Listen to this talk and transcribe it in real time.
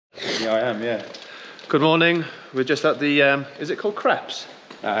Yeah, I am, yeah. Good morning. We're just at the, is it called Crepes?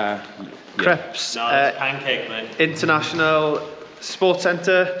 Crepes. No, it's pancake, mate. International Sports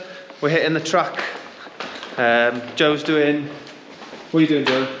Centre. We're hitting the track. Joe's doing, what are you doing,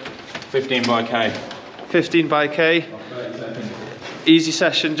 Joe? 15 by K. 15 by K. Easy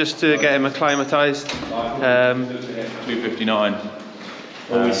session just to get him acclimatised. 2:59.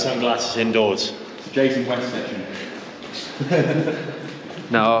 Always sunglasses indoors. Jason West section.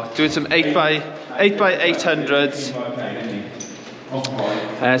 No, doing some 8 by 800s.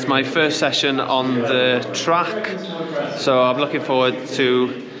 It's my first session on the track, so I'm looking forward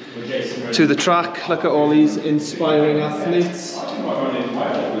to the track. Look at all these inspiring athletes.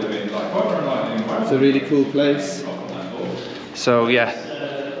 It's a really cool place. So yeah,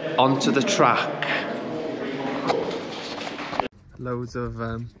 onto the track. Loads of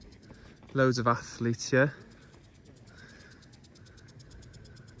athletes here.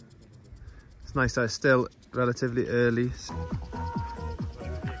 It's nice that it's still relatively early.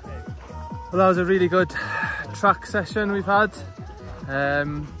 Well, that was a really good track session we've had.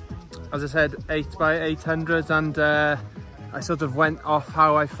 As I said, 8 by 800s, and I sort of went off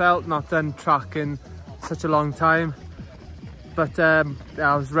how I felt, not done track in such a long time. But I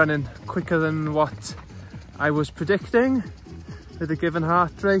was running quicker than what I was predicting with a given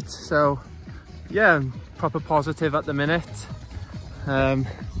heart rate. So yeah, I'm proper positive at the minute.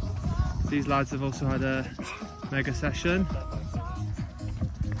 These lads have also had a mega session.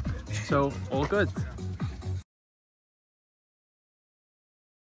 So all good.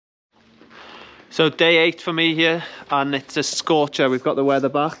 So day 8 for me here, and it's a scorcher. We've got the weather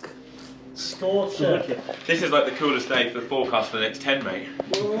back. Scorcher. This is like the coolest day for the forecast for the next 10, mate.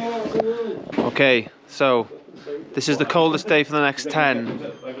 Okay, so this is the coldest day for the next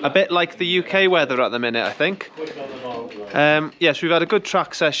 10. A bit like the UK weather at the minute, I think. Yes, we've had a good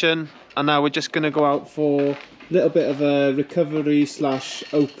track session, and now we're just going to go out for a little bit of a recovery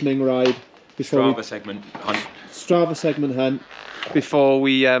 / opening ride before Strava segment hunt before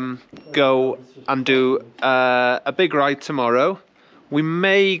we go and do a big ride tomorrow. We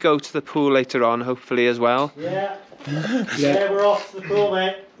may go to the pool later on, hopefully, as well. Yeah. Yeah, we're off to the pool,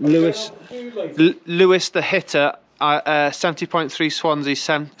 mate. Lewis the hitter, 70.3 Swansea,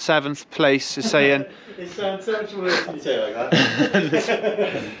 7th place, is saying... It sounds so much worse when you say it like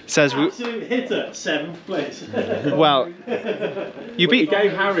that. Says absolute hitter, 7th place. Well, you beat... He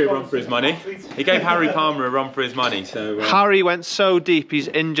gave Harry a run for his money. He gave Harry Palmer a run for his money. So Harry went so deep, he's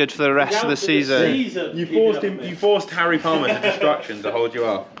injured for the rest of the season. You forced Harry Palmer to destruction to hold you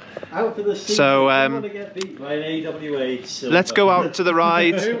up. Out for the season. So want to get beat by an AWA silver. Let's go out to the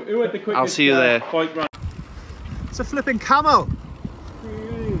ride. Who had the quickest, I'll see you there. bike run? It's a flipping camel.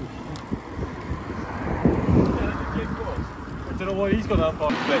 I don't know why he's got that far.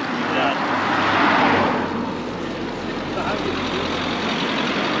 Well,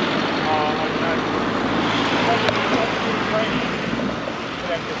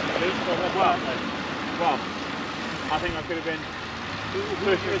 I think I could have been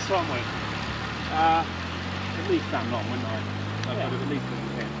pushing this one way. At least that long, wouldn't I? I could have at least been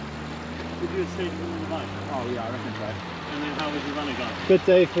 10. Would you have stayed on the bike? Oh yeah, I reckon so. And then how was your running going? Good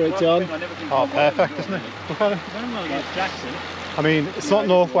day for it, John. Oh, perfect, isn't it? Look at it. Jackson. I mean, it's not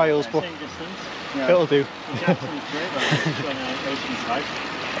North Wales, but it'll do. Jackson's great, oceanside.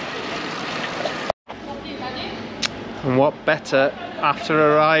 And what better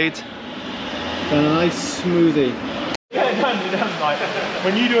after a ride than a nice smoothie? Like,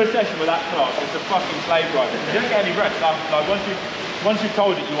 when you do a session with that clock, it's a fucking slave driver. You don't get any rest after, like, once you've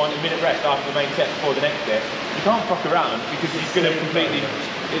told it you want a minute rest after the main set before the next bit, you can't fuck around because it's going to completely,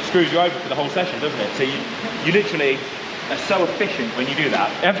 it screws you over for the whole session, doesn't it? So you literally are so efficient when you do that.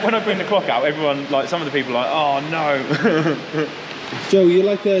 When I bring the clock out, everyone, like, some of the people are like, oh no. Joe, you're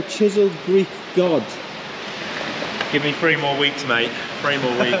like a chiseled Greek god. Give me 3 more weeks, mate. 3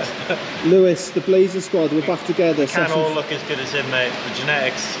 more weeks. Lewis, the Blazer squad, we're back together. Can't all look as good as him, mate. The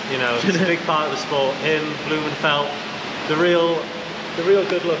genetics, you know, it's a big part of the sport. Him, Blumenfeld, the real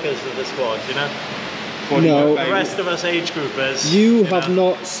good lookers of the squad, you know? No. The rest of us age groupers. You have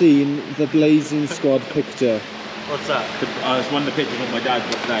not seen the Blazing Squad picture. What's that? It's one of the pictures of my dad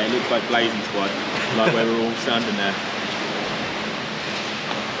got today. It looks like Blazing Squad, like where we're all standing there.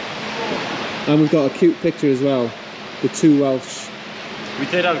 And we've got a cute picture as well. The 2 Welsh. We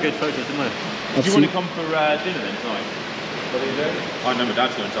did have good photos, didn't we? Do you want to come for dinner then tonight? What are you doing? I know my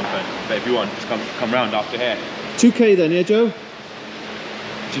dad's doing something, but if you want, just come round after here. 2K then, yeah, Joe? Do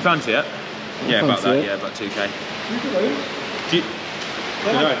you fancy it? Yeah, about that. Yeah, about 2K. Did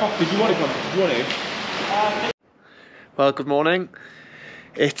you want to come? Do you want to? Well, good morning.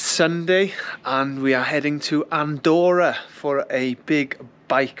 It's Sunday and we are heading to Andorra for a big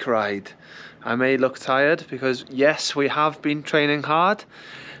bike ride. I may look tired because yes, we have been training hard,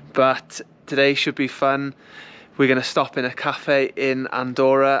 but today should be fun. We're going to stop in a cafe in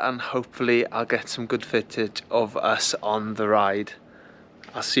Andorra and hopefully I'll get some good footage of us on the ride.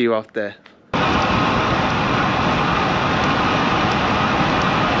 I'll see you out there.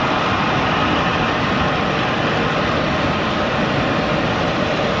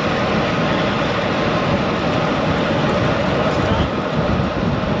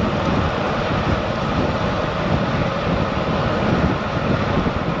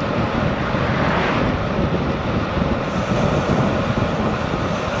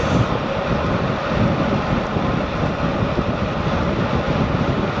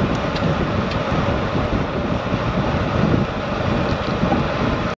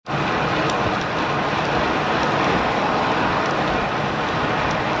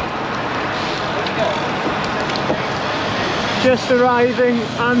 Just arriving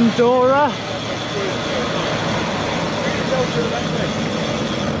Andorra.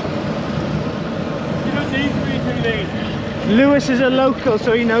 You don't need to be too lean. Lewis is a local,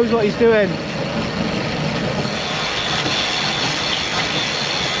 so he knows what he's doing.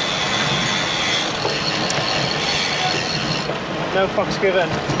 No fucks given.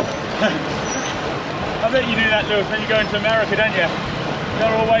 I bet you do that, Lewis, when you go into America, don't you?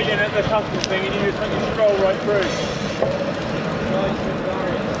 They're all waiting at the customs thing and you just stroll right through.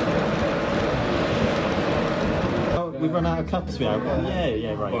 We run out of cups now.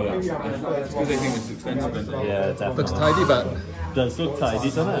 Yeah, right. Yeah. It's because they think it's expensive, isn't it? Yeah, definitely. Looks tidy, but Does look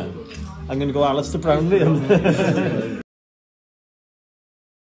tidy, doesn't it? I'm going to go Alistair Brownlee.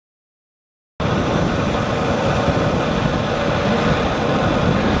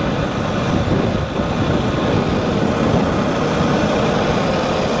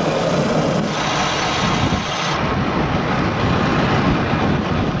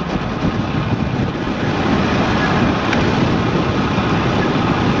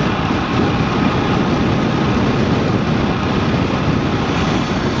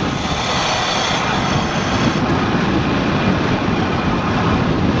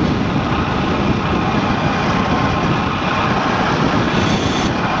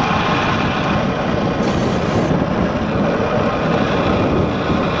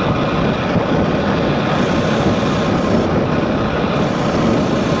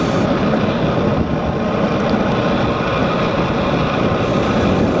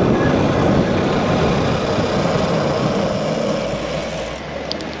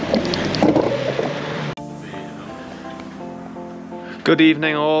 Good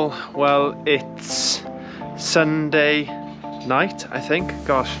evening all. Well, it's Sunday night, I think.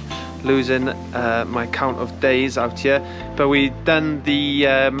 Gosh, losing my count of days out here. But we done the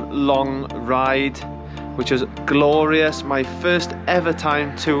long ride, which was glorious. My first ever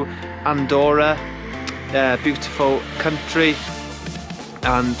time to Andorra. Beautiful country.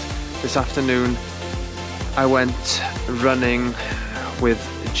 And this afternoon I went running with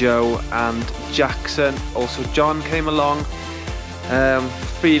Joe and Jackson. Also John came along.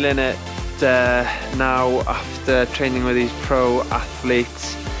 Feeling it now after training with these pro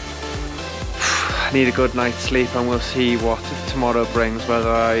athletes. I need a good night's sleep and we'll see what tomorrow brings, whether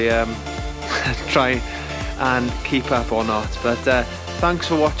I try and keep up or not. But thanks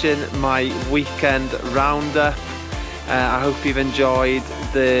for watching my weekend roundup. I hope you've enjoyed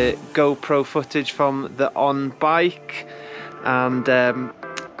the GoPro footage from the on bike, and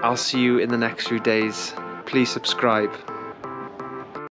I'll see you in the next few days. Please subscribe.